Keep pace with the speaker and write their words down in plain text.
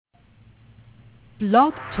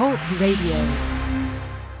Blog Talk Radio.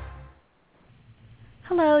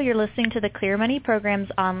 Hello, you're listening to the Clear Money Program's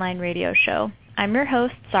online radio show. I'm your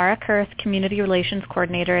host, Sarah Kurth, Community Relations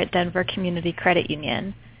Coordinator at Denver Community Credit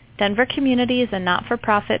Union. Denver Community is a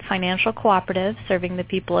not-for-profit financial cooperative serving the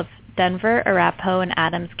people of Denver, Arapahoe, and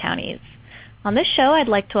Adams counties. On this show, I'd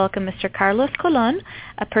like to welcome Mr. Carlos Colon,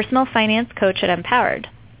 a personal finance coach at Empowered.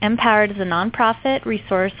 Empowered is a nonprofit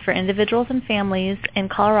resource for individuals and families in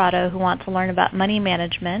Colorado who want to learn about money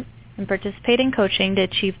management and participate in coaching to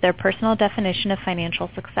achieve their personal definition of financial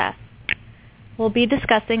success. We'll be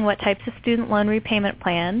discussing what types of student loan repayment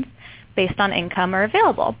plans based on income are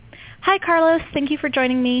available. Hi, Carlos. Thank you for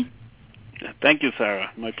joining me. Thank you, Sarah.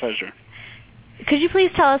 My pleasure. Could you please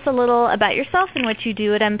tell us a little about yourself and what you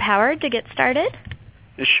do at Empowered to get started?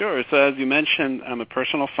 Sure. So as you mentioned, I'm a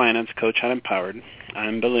personal finance coach at Empowered.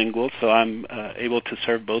 I'm bilingual, so I'm able to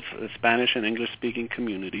serve both Spanish and English-speaking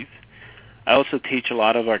communities. I also teach a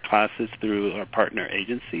lot of our classes through our partner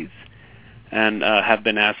agencies and have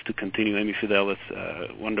been asked to continue Amy Fidela's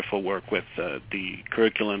wonderful work with the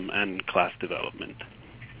curriculum and class development.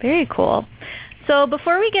 Very cool. So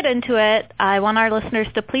before we get into it, I want our listeners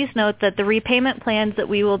to please note that the repayment plans that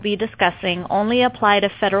we will be discussing only apply to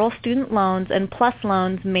federal student loans and PLUS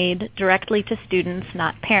loans made directly to students,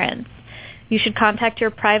 not parents. You should contact your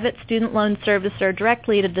private student loan servicer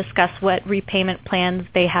directly to discuss what repayment plans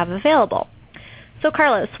they have available. So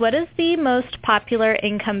Carlos, what is the most popular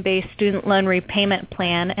income-based student loan repayment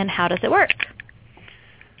plan and how does it work?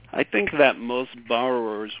 I think that most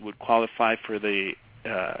borrowers would qualify for the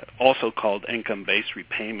also called income-based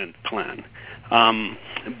repayment plan.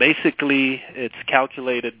 Basically, it's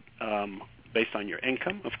calculated based on your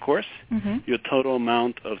income, of course, your total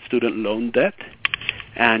amount of student loan debt,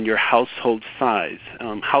 and your household size.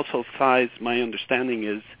 Household size, my understanding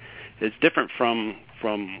is different from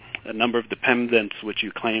a number of dependents which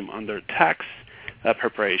you claim under tax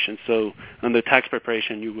preparation. So under tax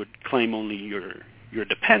preparation, you would claim only your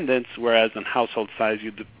dependents, whereas in household size,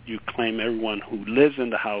 you claim everyone who lives in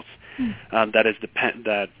the house that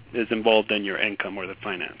is involved in your income or the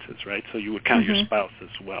finances, right? So you would count your spouse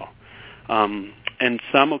as well. And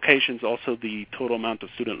some occasions, also the total amount of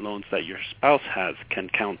student loans that your spouse has can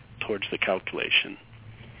count towards the calculation.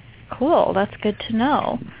 Cool. That's good to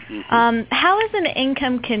know. How is an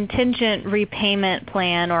income contingent repayment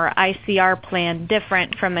plan or ICR plan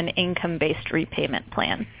different from an income-based repayment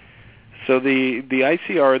plan? So the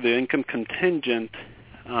ICR, the income contingent,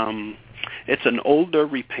 it's an older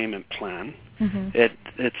repayment plan.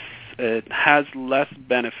 It has less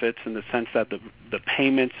benefits in the sense that the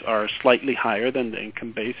payments are slightly higher than the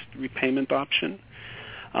income-based repayment option.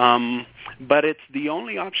 But it's the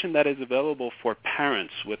only option that is available for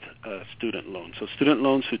parents with student loans. So student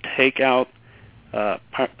loans who take out,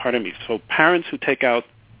 so parents who take out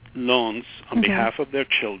loans on behalf of their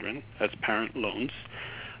children as parent loans.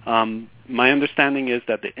 My understanding is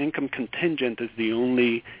that the income contingent is the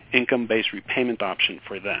only income-based repayment option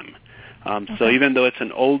for them. So even though it's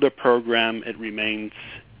an older program, it remains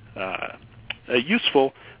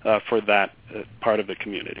useful for that part of the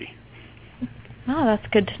community. Oh, that's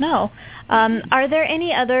good to know. Are there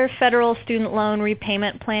any other federal student loan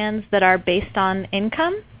repayment plans that are based on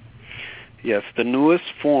income? Yes, the newest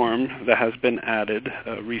form that has been added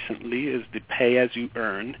recently is the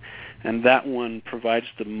pay-as-you-earn, and that one provides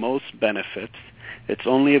the most benefits. It's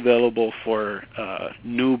only available for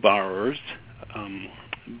new borrowers,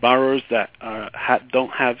 borrowers that don't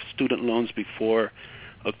have student loans before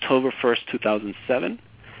October 1st, 2007,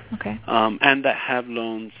 and that have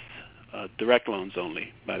loans, direct loans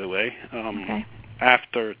only, by the way,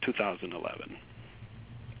 after 2011.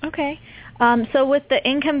 Okay. So with the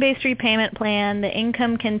income-based repayment plan, the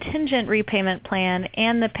income contingent repayment plan,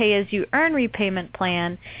 and the pay-as-you-earn repayment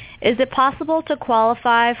plan, is it possible to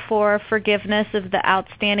qualify for forgiveness of the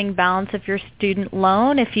outstanding balance of your student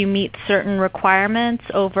loan if you meet certain requirements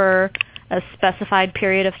over a specified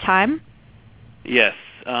period of time? Yes.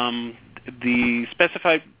 The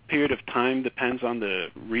specified period of time depends on the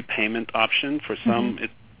repayment option. For some,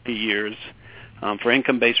 it's 3 years. For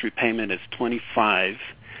income-based repayment, it's 25.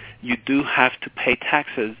 You do have to pay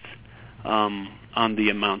taxes on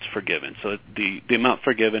the amounts forgiven. So the amount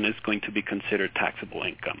forgiven is going to be considered taxable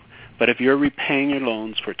income. But if you're repaying your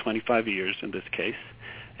loans for 25 years, in this case,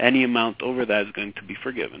 any amount over that is going to be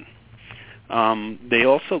forgiven. They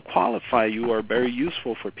also qualify you are very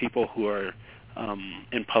useful for people who are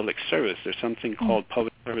in public service. There's something called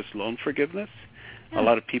public service loan forgiveness. A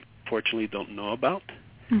lot of people, fortunately, don't know about.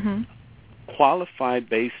 Qualify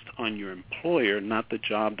based on your employer, not the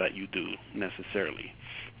job that you do necessarily.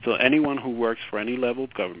 So anyone who works for any level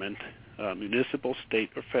of government municipal,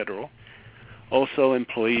 state, or federal. Also,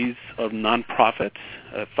 employees of nonprofits,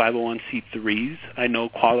 501c3s, I know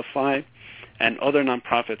qualify, and other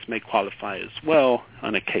nonprofits may qualify as well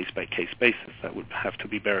on a case-by-case basis. That would have to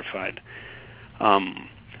be verified.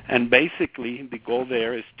 And basically, the goal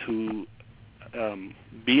there is to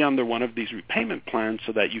be under one of these repayment plans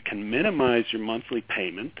so that you can minimize your monthly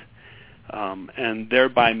payment and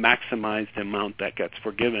thereby maximize the amount that gets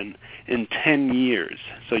forgiven in 10 years.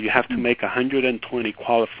 So you have to make 120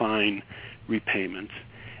 qualifying repayments,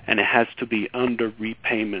 and it has to be under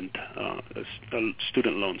repayment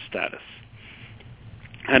student loan status.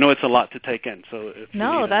 I know it's a lot to take in. So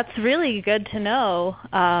no, that's really good to know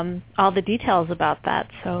all the details about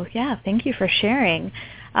that. So, yeah, thank you for sharing.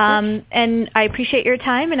 And I appreciate your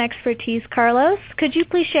time and expertise, Carlos. Could you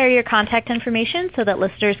please share your contact information so that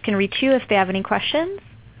listeners can reach you if they have any questions?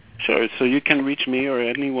 Sure. So you can reach me or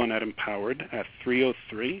anyone at Empowered at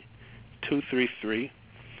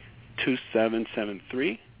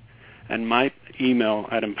 303-233-2773. And my email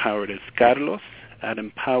at Empowered is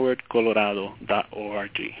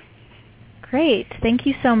carlos@empoweredcolorado.org. Great. Thank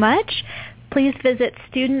you so much. Please visit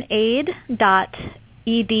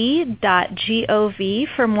studentaid.ed.gov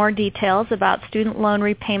for more details about student loan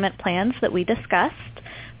repayment plans that we discussed.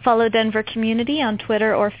 Follow Denver Community on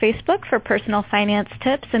Twitter or Facebook for personal finance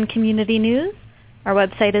tips and community news. Our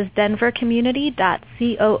website is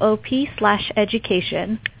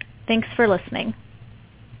denvercommunity.coop/education. Thanks for listening.